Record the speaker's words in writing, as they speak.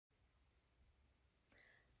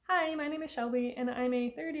Hi, my name is Shelby, and I'm a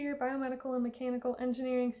third-year Biomedical and Mechanical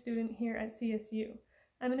Engineering student here at CSU.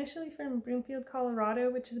 I'm initially from Broomfield,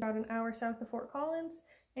 Colorado, which is about an hour south of Fort Collins,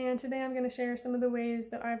 and today I'm going to share some of the ways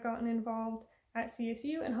that I've gotten involved at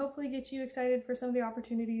CSU and hopefully get you excited for some of the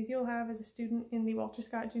opportunities you'll have as a student in the Walter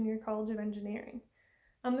Scott Junior College of Engineering.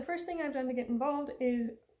 The first thing I've done to get involved is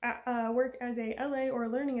work as a LA or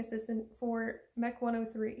learning assistant for MECH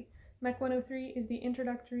 103. MECH 103 is the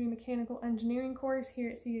Introductory Mechanical Engineering course here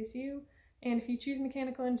at CSU, and if you choose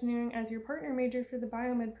mechanical engineering as your partner major for the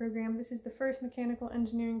biomed program, this is the first mechanical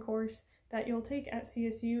engineering course that you'll take at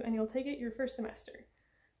CSU, and you'll take it your first semester.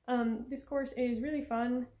 This course is really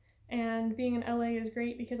fun, and being in LA is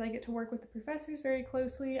great because I get to work with the professors very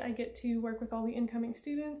closely. I get to work with all the incoming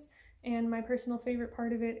students, and my personal favorite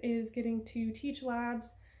part of it is getting to teach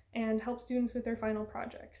labs and help students with their final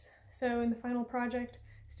projects. So in the final project,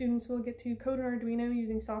 students will get to code an Arduino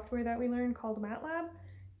using software that we learned called MATLAB,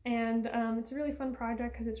 and it's a really fun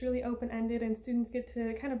project because it's really open-ended and students get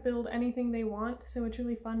to kind of build anything they want, so it's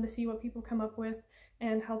really fun to see what people come up with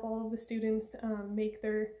and help all of the students make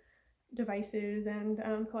their devices and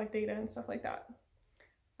collect data and stuff like that.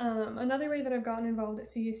 Another way that I've gotten involved at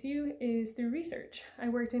CSU is through research. I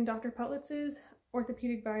worked in Dr. Putlitz's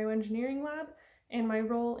orthopedic bioengineering lab, and my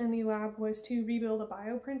role in the lab was to rebuild a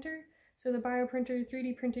bioprinter. So the bioprinter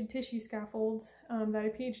 3D printed tissue scaffolds that a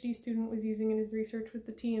PhD student was using in his research with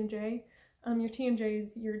the TMJ. Your TMJ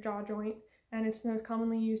is your jaw joint, and it's the most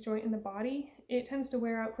commonly used joint in the body. It tends to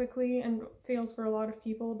wear out quickly and fails for a lot of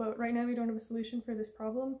people, but right now we don't have a solution for this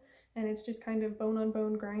problem, and it's just kind of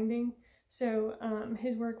bone-on-bone grinding. So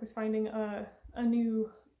his work was finding a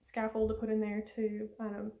new scaffold to put in there to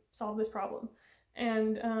solve this problem.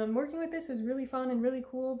 And working with this was really fun and really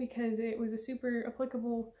cool because it was a super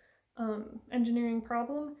applicable engineering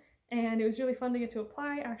problem, and it was really fun to get to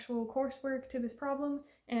apply actual coursework to this problem.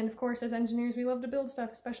 And of course, as engineers, we love to build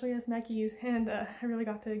stuff, especially as mechies, and I really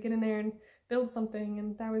got to get in there and build something,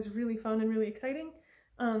 and that was really fun and really exciting.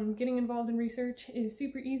 Getting involved in research is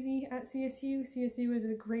super easy at CSU. CSU is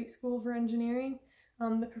a great school for engineering.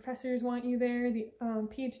 The professors want you there, the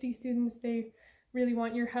PhD students, they really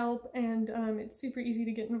want your help, and it's super easy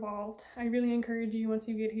to get involved. I really encourage you once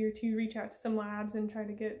you get here to reach out to some labs and try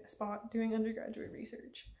to get a spot doing undergraduate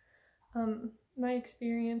research. My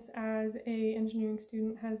experience as an engineering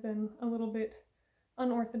student has been a little bit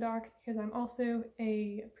unorthodox because I'm also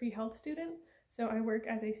a pre-health student. So I work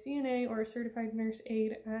as a CNA or a certified nurse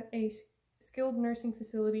aide at a skilled nursing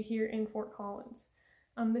facility here in Fort Collins.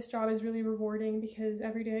 This job is really rewarding because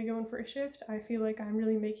every day I go in for a shift, I feel like I'm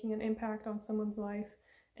really making an impact on someone's life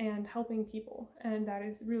and helping people, and that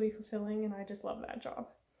is really fulfilling, and I just love that job.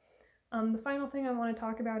 The final thing I want to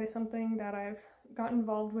talk about is something that I've got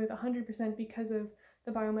involved with 100% because of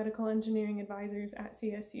the biomedical engineering advisors at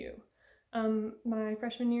CSU. My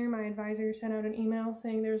freshman year, my advisor sent out an email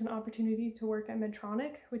saying there was an opportunity to work at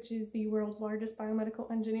Medtronic, which is the world's largest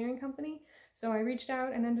biomedical engineering company. So I reached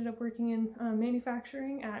out and ended up working in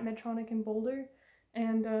manufacturing at Medtronic in Boulder,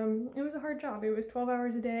 and it was a hard job. It was 12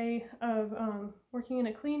 hours a day of working in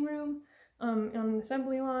a clean room on an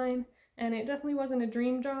assembly line, and it definitely wasn't a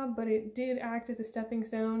dream job, but it did act as a stepping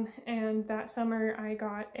stone, and that summer I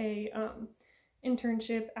got a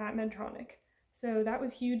internship at Medtronic. So that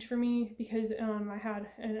was huge for me because I had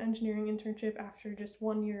an engineering internship after just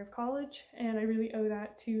 1 year of college, and I really owe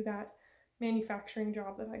that to that manufacturing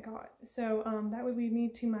job that I got. So that would lead me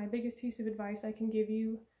to my biggest piece of advice I can give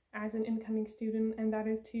you as an incoming student, and that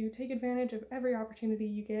is to take advantage of every opportunity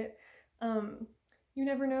you get. You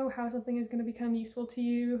never know how something is going to become useful to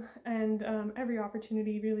you, and every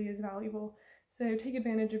opportunity really is valuable. So take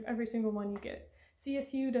advantage of every single one you get.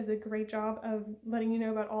 CSU does a great job of letting you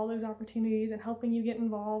know about all those opportunities and helping you get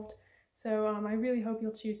involved. So I really hope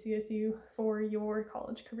you'll choose CSU for your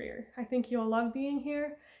college career. I think you'll love being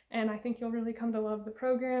here, and I think you'll really come to love the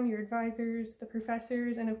program, your advisors, the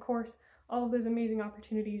professors, and of course, all of those amazing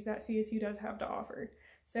opportunities that CSU does have to offer.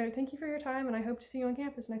 So thank you for your time, and I hope to see you on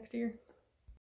campus next year.